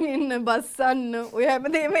එක්කන් ඉන්න බස්සන්න ඔය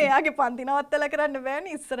හැමදේම එයාගේ පන්ති නවත්තලා කරන්න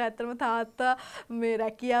බෑනේ. ඉස්සර ඇත්තටම තාත්තා මේ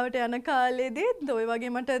රැකියාවට යන කාලේදී ඔය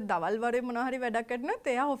වගේ මට දවල් වරුවේ මොනවා හරි වැඩක් කරනොත්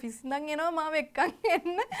එයා ඔෆිස් ඉඳන් එනවා මාව එක්කන්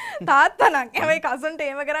එන්න. තාත්තා නම් හැබැයි කසන්ට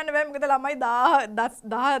ඒව කරන්න බෑ. මොකද ළමයි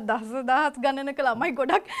 10,000 ගණනක ළමයි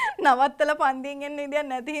ගොඩක් නවත්තලා පන්තියෙන් එන්න ඉදියක්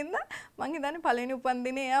නැති හින්දා මං හිතන්නේ පළවෙනි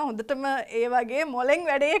උපන්දිනේ එයා හොඳට හොඳටම ඒ වගේ මොලෙන්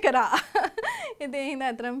වැඩේ කරා. ඉතින් ඒ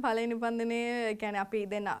හින්දා අතරම පළවෙනි උපන්දිනේ කියන්නේ අපි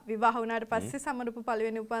දෙන්න විවාහ වුණාට පස්සේ සමරුප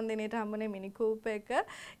පළවෙනි උපන්දිනේට හම්බුනේ මිනි කූප් එක.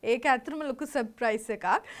 ඒක ඇත්තටම ලොකු සර්ප්‍රයිස් එකක්.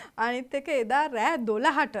 අනිත් එක එදා රෑ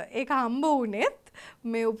 12ට ඒක හම්බ වුණෙත්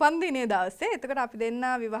මේ උපන්දිනේ දවසේ. එතකොට අපි දෙන්න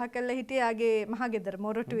විවාහ කරලා හිටියේ යාගේ මහගෙදර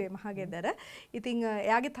මොරටුවේ මහගෙදර. ඉතින්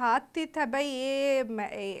එයාගේ තාත්තිත් හැබැයි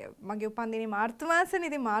ඒ මගේ උපන්දිනේ මාර්තු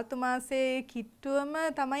මාසෙනේ. ඉතින් මාර්තු මාසේ කිට්ටුවම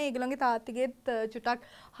තමයි ඒගොල්ලන්ගේ තාත්තිගෙත් චුටක්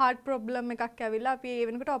heart problem එකක් ඇවිල්ලා අපි ඒ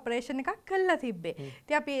වෙනකොට ඔපරේෂන් එකක් කළා තිබ්බේ.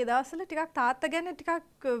 ඉතින් අපි ඒ දවස්වල ටිකක් තාත්තා ගැන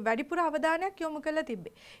ටිකක් වැඩිපුර අවධානයක් යොමු කරලා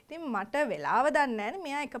තිබ්බේ. ඉතින් මට වෙලාව දන්නේ නැහැ.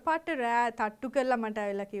 මෙයා එකපාරට රෑ තට්ටු කරලා මට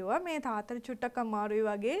ඇවිල්ලා කිව්වා මේ තාත්තට චුට්ටක් අමාරුයි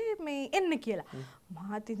වගේ මේ එන්න කියලා.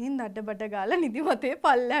 මාත් ඉතින් දඩබඩ ගාලා නිදිමතේ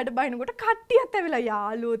පල්ලෙහාට බහිනකොට කට්ටියත් ඇවිල්ලා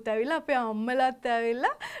යාළුවෝත් ඇවිල්ලා අපේ අම්මලාත්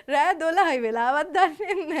ඇවිල්ලා රෑ 12යි වෙලාවක්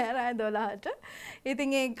දන්නේ නැහැ රෑ 12ට.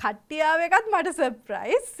 ඉතින් ඒ කට්ටිය ආව එකත් මට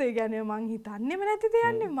සර්ප්‍රයිස්. ඒ කියන්නේ මං හිතන්නේම නැති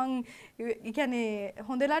දෙයක් නේ. මං ඒ කියන්නේ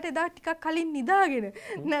හොඳලාට එදා ටිකක් කලින් නිදාගෙන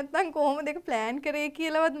නැත්නම් කොහොමද ඒක ප්ලෑන් කරේ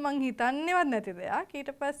කියලාවත් මං හිතන්නේවත් නැති දෙයක්.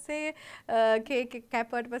 ඊට පස්සේ කේක් එක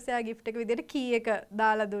කැපුවට පස්සේ ආ gift එක විදියට කී එක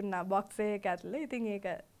දාලා දුන්නා box එක ඇතුලේ. ඉතින්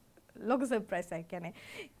ඒක ලොකු සර්ප්‍රයිස් එකක් කියන්නේ.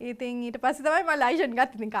 ඉතින් ඊට පස්සේ තමයි මම ලයිසන්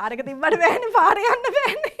ගත්තේ. ඉතින් කාර් එක තිබ්බට බෑනේ පාරේ යන්න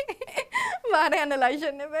බෑනේ. පාරේ යන්න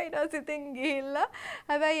ලයිසන් නෙවෙයි. ඊට පස්සේ ඉතින් ගිහිල්ලා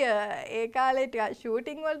හැබැයි ඒ කාලේ ටික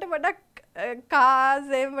ෂූටින් වලට පොඩක්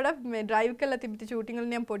කාසෙන් වල මේ ඩ්‍රයිව් කරලා තිබිට ෂූටින් වල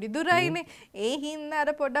නියම් පොඩි දුරයිනේ. ඒ හින්දා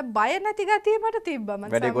අර පොඩක් බය නැති ගතිය මට තිබ්බා.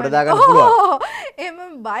 මම වැඩේ ගොඩ දාගන්න පුළුවන්.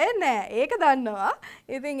 එහෙම බය නෑ. ඒක දන්නවා.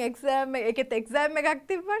 ඉතින් එක්සෑම් එකෙත් එක්සෑම් එකක්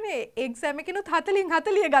තිබ්බනේ. එක්සෑම් එකිනුත් 40න්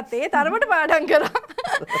 40 ගත්තේ. ඒ තරමට පාඩම් කරා.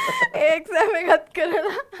 ඒ එක්සෑම් එකත්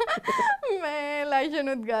කරලා මේ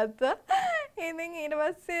ලයිසන් උත් ගත්තා. ඉතින් ඊට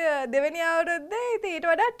පස්සේ දෙවෙනි අවුරුද්දේ ඉතින් ඊට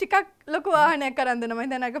වඩා ටිකක් ලොකු වාහනයක් අරන් දෙනවා.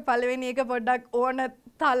 මම දැන් අක පළවෙනි එක පොඩ්ඩක් ඕන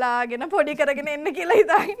තලාගෙන පොඩි කරගෙන එන්න කියලා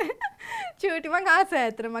හිතාගෙන චූටි මං ආසයි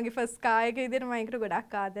ඇත්තට මගේ ෆස්ට් කාර් එක විදිහට මම ඒකට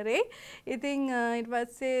ගොඩක් ආදරෙයි. ඉතින් ඊට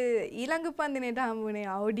පස්සේ ඊළඟ උපන්දිනේට හම්බුනේ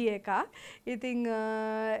Audi එකක්. ඉතින්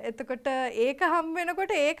එතකොට ඒක හම්බ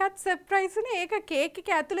වෙනකොට ඒකත් සර්ප්‍රයිස් උනේ. ඒක කේක්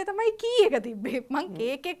එක ඇතුලේ තමයි කී එක තිබ්බේ. මං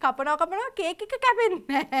කේක් එක කපනවා කේක් එක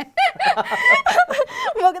කැපෙන්නේ නැහැ.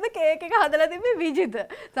 මොකද කේක් එක හදලා තිබ්බේ විජිත.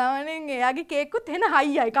 සාමාන්‍යයෙන් එයාගේ කේක් උත් එන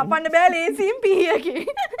හයියයි කපන්න බෑ ලේසියෙන් පීයකින්.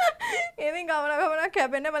 ඉතින් ගමන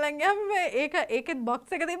කැපෙන්න බලන් ගියාම ඒකෙත්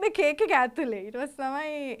බොක්ස් එක තිබ්බේ කේක් එක ඇතුලේ. ඊට පස්සේ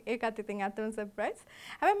තමයි ඒකත් ඉතින් අතන සර්ප්‍රයිස්.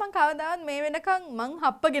 හැබැයි මං කවදාවත් මේ වෙනකන් මං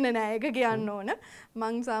හප්පගෙන නෑ ඒක කියන්න ඕන.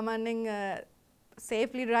 මං සාමාන්‍යයෙන්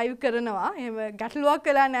සේෆ්ලි ඩ්‍රයිව් කරනවා. එහෙම ගැටලුවක්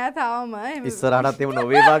වෙලා නෑ තාම. ඉස්සරහටත් එහෙම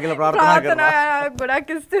නොවේවා කියලා ප්‍රාර්ථනා කරනවා.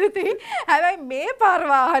 ගොඩක් ස්තුතියි. හැබැයි මේ පාර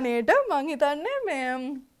වාහනේට මං හිතන්නේ මේ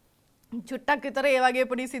චුට්ටක් විතර ඒ වගේ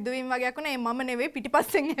පොඩි සිදුවීම් වගේක් වුණා. ඒ මම නෙවෙයි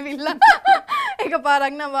පිටිපස්සෙන් ඇවිල්ලා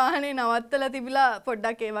එකපාරක් නම් වාහනේ නවත්තලා තිබිලා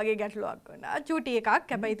පොඩ්ඩක් ඒ වගේ ගැටලුවක් වුණා. චූටි එකක්.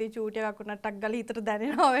 හැබැයි ඉතින් චූටි එකක් වුණාට ටක් ගාලා හිතට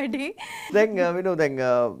දැනෙනවා වැඩි. දැන් විනෝ දැන්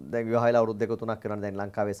විවාහයලා අවුරුදු දෙක තුනක් කරනවා. දැන්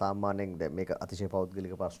ලංකාවේ සාමාන්‍යයෙන් දැන් මේක අතිශය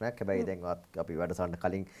පෞද්ගලික ප්‍රශ්නයක්. හැබැයි දැන් අපි වැඩසටහන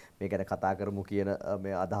කලින් මේක ගැන කතා කරමු කියන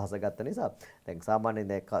මේ අදහස ගත්ත නිසා දැන්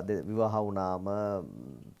සාමාන්‍යයෙන් දැන් විවාහ වුණාම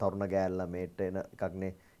තරුණ ගෑල්ලා මේට එන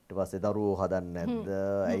එකක්නේ. ඊට පස්සේ දරුවෝ හදන්නේ නැද්ද?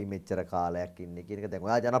 ඇයි මෙච්චර කාලයක් ඉන්නේ කියන එක දැන්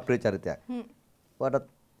ඔයා ජනප්‍රිය චරිතයක්.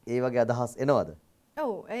 ඔයාට ඒ වගේ අදහස් එනවද?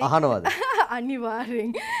 ඔව් අහනවද?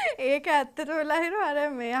 අනිවාර්යෙන්. ඒක ඇත්තට වෙලා හිරු අර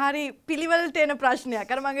මේ හරි පිළිවෙලට එන ප්‍රශ්නයක්.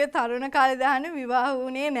 අර මගේ තරුණ කාලේ දහන්නේ විවාහ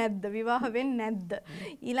වුණේ නැද්ද? විවාහ වෙන්නේ නැද්ද?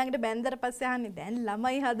 ඊළඟට බැන්දර පස්සේ අහන්නේ දැන්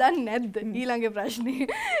ළමයි හදන්නේ නැද්ද? ඊළඟ ප්‍රශ්නේ.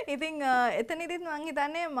 ඉතින් එතනදිත් මං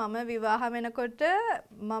හිතන්නේ මම විවාහ වෙනකොට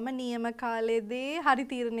මම නියම කාලේදී හරි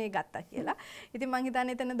තීරණය ගත්තා කියලා. ඉතින් මං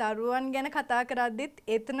හිතන්නේ එතන දරුවන් ගැන කතා කරද්දිත්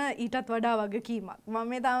එතන ඊටත් වඩා වගකීමක්.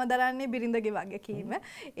 මම මේ තාම දරන්නේ බිරිඳගේ වගකීම.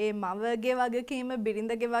 ඒ මවගේ වගකීම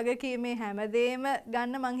බිරිඳගේ වගකීමේ හැමදේම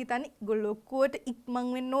ගන්න මං හිතන්නේ ලොකුවට ඉක්මන්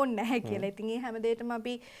වෙන්න ඕනේ නැහැ කියලා. ඉතින් මේ හැමදේටම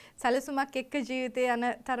අපි සැලසුමක් එක්ක ජීවිතේ යන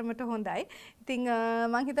තරමට හොඳයි. ඉතින්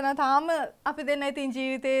මං හිතනවා තාම අපි දෙන්න ඉතින්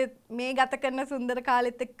ජීවිතේ මේ ගත කරන සුන්දර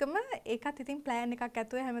කාලෙත් එක්කම ඒකත් ඉතින් ප්ලෑන් එකක්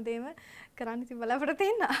ඇතුව හැමදේම කරන්න ඉතින් බලාපොරොත්තු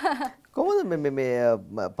වෙන්න. කොහොමද මේ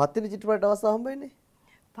පත්තිනි චිත්‍රපටයට අවස්ථාව හම්බ වෙන්නේ?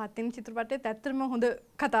 පත්තිනි චිත්‍රපටයේත් ඇත්තටම හොඳ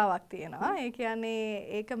කතාවක් තියෙනවා. ඒ කියන්නේ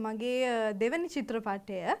ඒක මගේ දෙවෙනි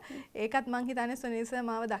චිත්‍රපටය. ඒකත් මං හිතන්නේ සුනිල් සර්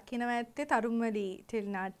මාව දකිනවා ඇත්තේ තරුමලි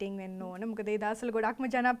ටෙලිනාට්‍යයෙන් වෙන්න ඕන. මොකද ඒ දවස්වල ගොඩක්ම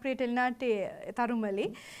ජනප්‍රිය ටෙලිනාට්‍ය තරුමලි.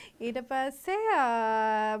 ඊට පස්සේ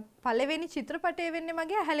පළවෙනි චිත්‍රපටය වෙන්නේ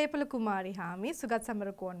මගේ හැලේපල කුමාරි හාමි සුගත්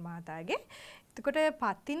සමරකෝන් මහතාගේ. එතකොට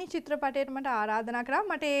පත්තිනි චිත්‍රපටයට මට ආරාධනා කරා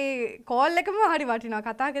මට ඒ කෝල් එකම හරි වටිනවා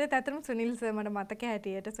කතා කරේ ඇත්තටම සුනිල් සර් මට මතක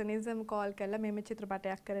හැටියට සුනිල් සර් කෝල් කරලා මෙහෙම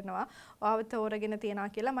චිත්‍රපටයක් කරනවා ඔයාව තෝරගෙන තියනවා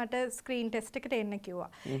කියලා මට ස්ක්‍රීන් ටෙස්ට් එකට එන්න කිව්වා.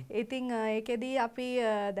 ඉතින් ඒකෙදී අපි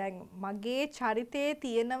දැන් මගේ චරිතයේ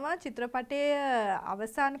තියෙනවා චිත්‍රපටයේ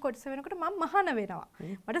අවසාන කොටස වෙනකොට මම මහාන වෙනවා.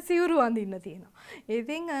 මට සිවුරු අඳින්න තියෙනවා.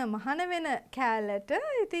 ඉතින් මහාන වෙන කැලට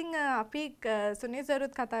ඉතින් අපි සුනිල්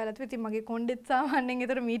සර්ත් කතා කරලා ඉතින් මගේ කොණ්ඩෙත් සාමාන්‍යයෙන්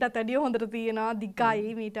ඒතර මීටත් වැඩිය හොඳට තියෙනවා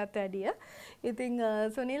දිගයි මීටත් වැඩිය. ඉතින්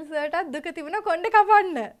සුනිල් සර්ටත් දුක තිබුණා කොණ්ඩේ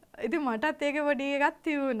කපන්න. ඉතින් මටත් ඒක පොඩි එකක්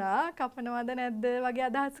තිබුණා කපනවද නැද්ද වගේ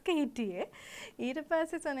අදහසක හිටියේ. ඊට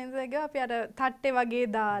පස්සේ සුනිල් සර් ගියා අපි අර තට්ටේ වගේ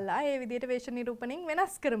දාලා ඒ විදිහට වේශ නිරූපණයෙන්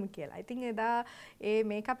වෙනස් කරමු කියලා. ඉතින් එදා ඒ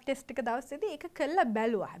මේකප් ටෙස්ට් එක දවසේදී ඒක කළා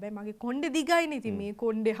බැලුවා. හැබැයි මගේ කොණ්ඩේ දිගයිනේ. ඉතින් මේ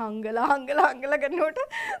කොණ්ඩේ හංගලා කරනකොට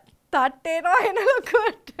තට්ටේනවා එන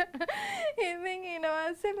ලොකුවට. ඉතින්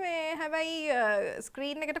ඊනවසේ මේ හැබැයි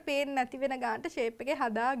ස්ක්‍රීන් එකට පේන්නේ නැති වෙන ගානට ෂේප් එකේ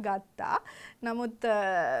හදා ගත්තා. නමුත්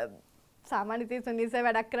සාමාන්‍ය ඉතින් සුනිල් සර්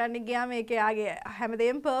වැඩක් කරන්න ගියාම ඒක යාගේ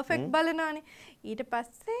හැමදේම පර්ෆෙක්ට් බලනවානේ. ඊට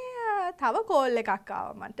පස්සේ තව කෝල් එකක්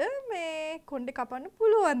ආවා මට මේ කොණ්ඩේ කපන්න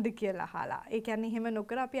පුළුවන්ද කියලා අහලා. ඒ කියන්නේ එහෙම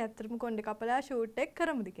නොකර අපි ඇත්තටම කොණ්ඩේ කපලා ෂූට් එක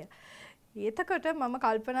කරමුද කියලා. ඒතකොට මම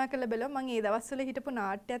කල්පනා කරලා බැලුවා මම ඒ දවස්වල හිටපු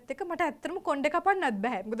නාට්‍යයත් එක්ක මට ඇත්තටම කොණ්ඩේ කපන්නත්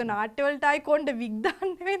බෑ. මොකද නාට්‍ය වලට ආයි කොණ්ඩේ විග්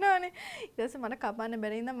දාන්න වෙනවනේ. ඊට පස්සේ මට කපන්න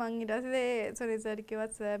බැරි ඉඳන් මම ඊට පස්සේ සොරි සර් කිව්වා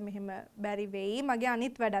සර් මෙහෙම බැරි වෙයි මගේ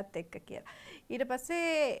අනිත් වැඩත් එක්ක කියලා. ඊට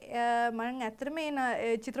පස්සේ මම ඇත්තටම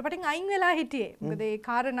මේ චිත්‍රපටින් අයින් වෙලා හිටියේ. මොකද ඒ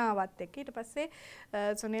කාරණාවත් එක්ක. ඊට පස්සේ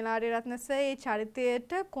සුනිල් ආරියරත්න සර් ඒ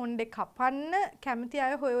චරිතයට කොණ්ඩේ කපන්න කැමති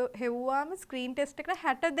අය හෙව්වාම ස්ක්‍රීන් ටෙස්ට් එකට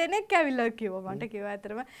 60 දෙනෙක් ඇවිල්ලා කිව්වා. මට කිව්වා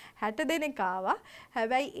ඇත්තටම 60 දෙනෙක් ආවා.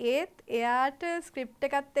 හැබැයි ඒත් එයාට ස්ක්‍රිප්ට්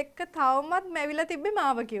එකත් එක්ක තවමත් මැවිලා තිබ්බේ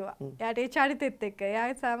මාව කිව්වා. එයාට ඒ චරිතෙත් එක්ක. එයා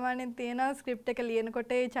සාමාන්‍යයෙන් තියෙන ස්ක්‍රිප්ට් එක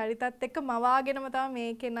ලියනකොට ඒ චරිතත් එක්ක මවාගෙනම තමයි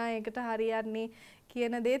මේ කෙනා ඒකට හරියන්නේ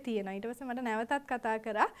කියන දේ තියෙනවා. ඊට පස්සේ මට නැවතත් කතා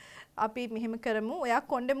කරා අපි මෙහෙම කරමු. ඔයා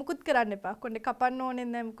කොණ්ඩේ මුකුත් කරන්න එපා. කොණ්ඩේ කපන්න ඕනේ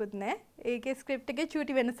නැහැ මුකුත් නැහැ. ඒකේ ස්ක්‍රිප්ට් එකේ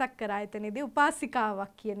චූටි වෙනසක් කරා. එතනදී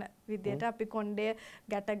උපාසිකාවක් කියන විදියට අපි කොණ්ඩේ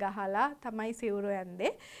ගැට ගහලා තමයි සිවුර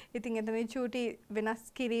යන්නේ. ඉතින් එතනදී චූටි වෙනස්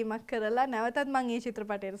කිරීමක් කරලා නැවතත් මම මේ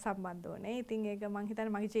චිත්‍රපටයට සම්බන්ධ වුණේ. ඉතින් ඒක මම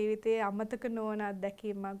හිතන්නේ මගේ ජීවිතයේ අමතක නොවන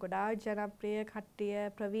අත්දැකීමක්. ගොඩාක් ජනප්‍රිය කට්ටිය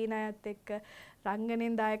ප්‍රවීණ අයත් එක්ක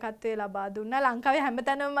රංගනෙන් දායකත්වයේ ලබා දුන්නා. ලංකාවේ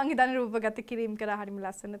හැමතැනම මම හිතන්නේ රූපගත කිරීම කරා හරිම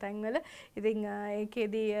ලස්සන තැන්වල. ඉතින්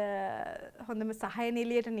ඒකෙදී හොඳම සහාය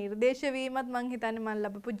නිලියට නිර්දේශ වීමත් මම හිතන්නේ මම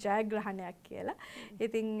ලැබපු ජයග්‍රහණයක් කියලා.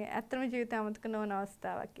 ඉතින් ඇත්තම ජීවිතය අමතක නොවන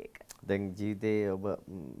අවස්ථාවක් ඒක. දැන් ජීවිතේ ඔබ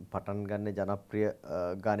පටන් ගන්න ජනප්‍රිය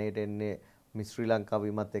ගණයට එන්නේ මිස් ශ්‍රී ලංකා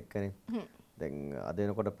වීමත් එක්කනේ. දැන් අද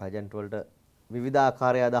වෙනකොට පැජන්ට් වලට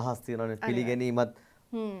විවිධාකාරයේ අදහස් තියෙනවානේ. පිළිගැනීමත්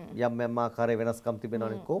යම් ආකාරයේ වෙනස්කම්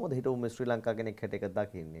තිබෙනවානේ. කොහොමද හිටු මිස් ශ්‍රී ලංකා කෙනෙක් හැට එක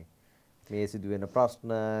දකින්නේ? මේ සිදුවෙන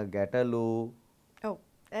ප්‍රශ්න, ගැටලු. ඔව්.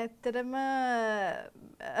 ඇත්තටම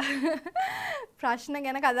ප්‍රශ්න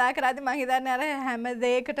ගැන කතා කරද්දී මම හිතන්නේ අර හැම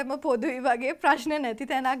දෙයකටම පොදුයි වගේ ප්‍රශ්න නැති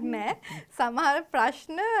තැනක් නැහැ. සමහර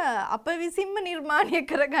ප්‍රශ්න අප විසින්ම නිර්මාණය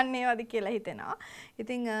කරගන්නේවද කියලා හිතෙනවා.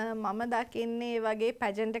 ඉතින් මම දකින්නේ වගේ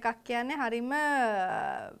පැජන්ට් එකක් කියන්නේ හරිම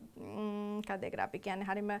කදේකට අපි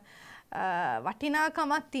කියන්නේ හරිම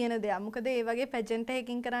වටිනාකමක් තියෙන දෙයක්. මොකද ඒ වගේ පැජන්ට්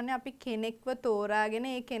එකකින් කරන්නේ අපි කෙනෙක්ව තෝරාගෙන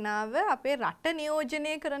ඒ කෙනාව අපේ රට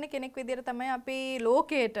නියෝජනය කරන කෙනෙක් විදිහට තමයි අපි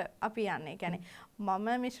ලෝකයට අපි යන්නේ. කියන්නේ මම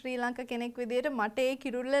මේ ශ්‍රී ලංකා කෙනෙක් විදිහට මට ඒ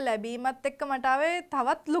කිරුල්ල ලැබීමත් එක්ක මට ආවේ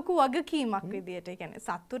තවත් ලොකු වගකීමක් විදිහට. ඒ කියන්නේ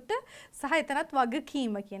සතුට සහ එතනත්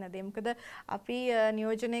වගකීම කියන දේ. මොකද අපි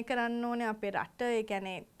නියෝජනය කරන්න ඕනේ අපේ රට. ඒ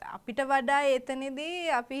කියන්නේ අපිට වඩා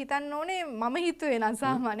එතනදී අපි හිතන්න ඕනේ මම හිතුවේ නම්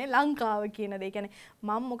සාමාන්‍ය ලංකාව කියන දේ. ඒ කියන්නේ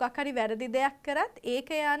මම මොකක් හරි වැරදි දෙයක් කරත්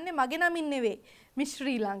ඒක යන්නේ මගේ නමින් නෙවෙයි. මිස්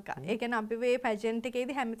ශ්‍රී ලංකා. ඒ කියන්නේ අපි මේ පැජන්ට්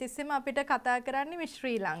එකේදී හැමතිස්සෙම අපිට කතා කරන්නේ මිස්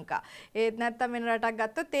ශ්‍රී ලංකා. ඒත් නැත්තම් වෙන රටක්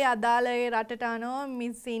ගත්තොත් ඒ අදාළ ඒ රටට අනුව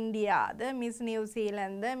මිස් ඉන්දියාද, මිස්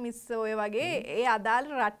නිව්සීලන්ත, මිස් ඔය වගේ ඒ අදාළ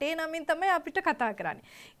රටේ නමින් තමයි අපිට කතා කරන්නේ.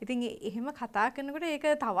 ඉතින් එහෙම කතා කරනකොට ඒක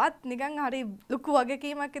තවත් නිකන් හරි ලොකු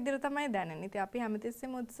වගකීමක් විදිහට තමයි දැනෙන්නේ. ඉතින් අපි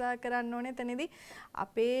හැමතිස්සෙම උත්සාහ කරන්න ඕනේ එතනදී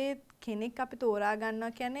අපේ කෙනෙක් අපි තෝරා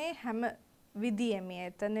ගන්නවා කියන්නේ හැම විදියෙම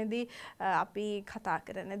එතනදී අපි කතා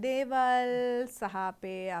කරන දේවල් සහ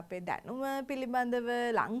අපේ දැනුම පිළිබඳව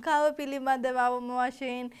ලංකාව පිළිබඳව අවම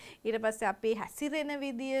වශයෙන් ඊට පස්සේ අපි හැසිරෙන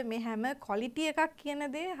විදිය මේ හැම ක්වොලිටි එකක්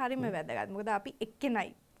කියන දේ හරිම වැදගත්. මොකද අපි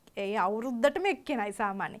එක්කෙනයි ඒ අවුරුද්දටම එක්කෙනයි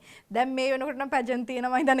සාමාන්‍ය. දැන් මේ වෙනකොට නම් පැජන්ට්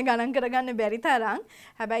තියෙනවා මම හිතන්නේ ගණන් කරගන්න බැරි තරම්.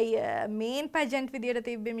 හැබැයි මේන් පැජන්ට් විදියට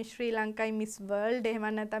තිබ්බේ මිස් ශ්‍රී ලංකායි මිස් වර්ල්ඩ් එහෙම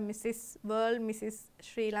නැත්නම් මිසිස් වර්ල්ඩ් මිසිස්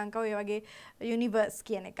ශ්‍රී ලංකා ඔය වගේ යුනිවර්ස්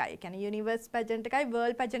කියන එකයි. ඒ කියන්නේ යුනිවර්ස් පැජන්ට් එකයි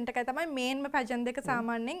වර්ල්ඩ් පැජන්ට් එකයි තමයි මේන්ම පැජන්ට් දෙක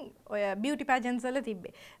සාමාන්‍යයෙන් ඔය බියුටි පැජන්ට්ස් වල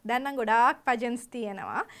තිබ්බේ. දැන් නම් ගොඩාක් පැජන්ට්ස්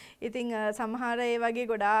තියෙනවා. ඉතින් සමහර ඒ වගේ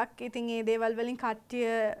ගොඩාක් ඉතින් ඒ දේවල් වලින් කට්ටිය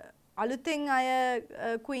අලුතෙන් අය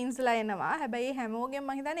ක්වීන්ස්ලා එනවා. හැබැයි හැමෝගෙම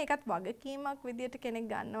මම හිතන්නේ ඒකත් වගකීමක් විදියට කෙනෙක්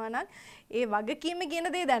ගන්නවා නම් ඒ වගකීම කියන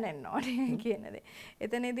දේ දැනෙන්න ඕනේ කියන දේ.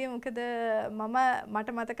 එතනදී මොකද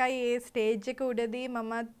මට මතකයි ඒ ස්ටේජ් එක උඩදී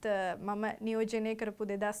මම නියෝජනය කරපු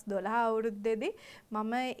 2012 අවුරුද්දේදී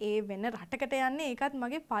මම ඒ වෙන රටකට යන්නේ ඒකත්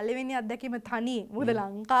මගේ පළවෙනි අත්දැකීම තනියෙන්. මොකද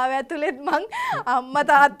ලංකාව ඇතුළෙත් මං අම්මා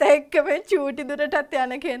තාත්තා එක්ක මේ චූටි දුරටත්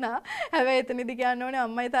යන කෙනා. හැබැයි එතනදී කියන්න ඕනේ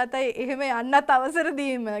අම්මයි තාත්තයි එහෙම යන්නත් අවසර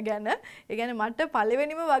දීම ගැන. ඒ කියන්නේ මට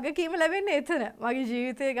පළවෙනිම වගකීම ලැබෙන්නේ එතන. මගේ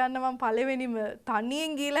ජීවිතය ගන්න මම පළවෙනිම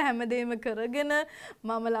තනියෙන් ගිහලා හැමදේම කරගෙන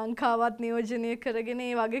මම ලංකාවත් නියෝජනය කරගෙන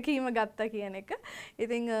ඒ වගකීම ගත්තා කියන එක.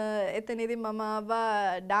 ඉතින් එතනදී මම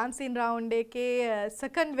ආවා ඩාන්සින් රවුන්ඩ් එකේ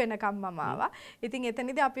සෙකන්ඩ් වෙනකම් මම ආවා. ඉතින්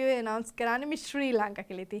එතනදී අපි අනවුන්ස් කරන්නේ මිස් ශ්‍රී ලංකා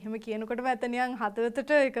කියලා. ඉතින් එහෙම කියනකොටම එතනියන්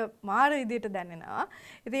හදවතට ඒක මාර විදියට දැනෙනවා.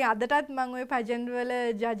 ඉතින් අදටත් මම ওই පැජන්ට් වල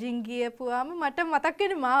ජජින් ගියපුවාම මට මතක්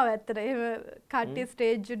වෙන්නේ මාව ඇත්තට. එහෙම කට්ටිය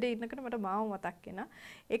ස්ටේජ් උඩ ඉන්නකොට මට මාව මතක් වෙනවා.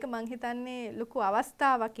 ඒක මං හිතන්නේ ලොකු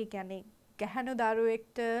අවස්ථාවක්. ඒ කියන්නේ ගැහණු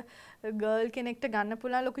දරුවෙක්ට ගර්ල් කෙනෙක්ට ගන්න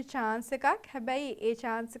පුළුවන් ලොකු chance එකක්. හැබැයි ඒ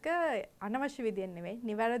chance එක අනවශ්‍ය විදියෙන් නෙවෙයි.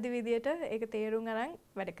 නිවැරදි විදියට ඒක තේරුම් අරන්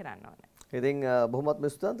වැඩ කරන්න ඕනේ. ඉතින් බොහොමත්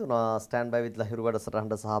ස්තුතියි තුනා ස්ටෑන්ඩ් බයි විත් ලහිරු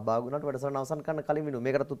වැඩසටහනට සහභාගී වුණාට වැඩසටහන අවසන් කරන්න කලින් විනු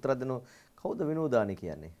මේකට උත්තර දෙනු කවුද විනෝදානි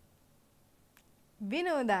කියන්නේ?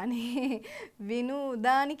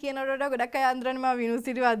 විනෝදානි කියනකොට ගොඩක් අය අඳුරන්නේ මම විනු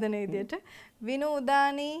සිරිවර්ධන විදියට.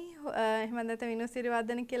 විනෝදානි එහෙම නැත්නම් විනු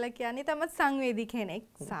සිරිවර්ධන කියලා කියන්නේ තමයි සංවේදී කෙනෙක්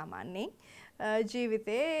සාමාන්‍යයෙන්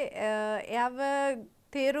ජීවිතේ එයාව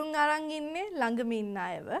තේරුම් අරන් ඉන්නේ ළඟම ඉන්න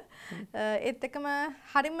අයව. ඒත් එකම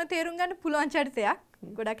හරිම තේරුම් ගන්න පුළුවන් චරිතයක්.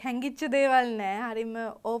 ගොඩක් හැංගිච්ච දේවල් නැහැ. හරිම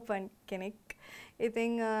ඕපන් කෙනෙක්.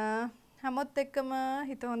 ඉතින් හැමොත් එක්කම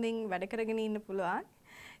හිත හොඳින් වැඩ කරගෙන ඉන්න පුළුවන්.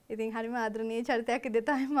 ඉතින් හරිම ආදරණීය චරිතයක් විදිහට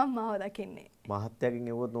තමයි මම මාව දකින්නේ. මහත්යකින්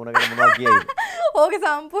එවුවොත් නෝනකට මොනවද කියයිද? ඕකේ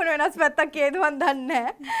සම්පූර්ණ වෙනස් පැත්තක් කියේද මන් දන්නේ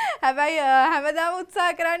නැහැ. හැබැයි හැමදාම උත්සාහ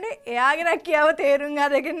කරන්නේ එයාගේ රැකියාව තේරුම්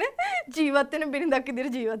අරගෙන ජීවත් වෙන බිරිඳක්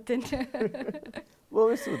විදිහට ජීවත් වෙන්න.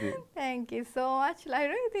 බොහොම ස්තුතියි. Thank you so much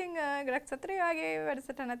Lahiru. ඉතින් ගොඩක් සතුටුයි වගේ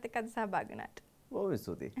වැඩසටහනත් එක්ක අද සහභාගී වුණාට. බොහොම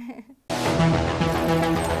ස්තුතියි.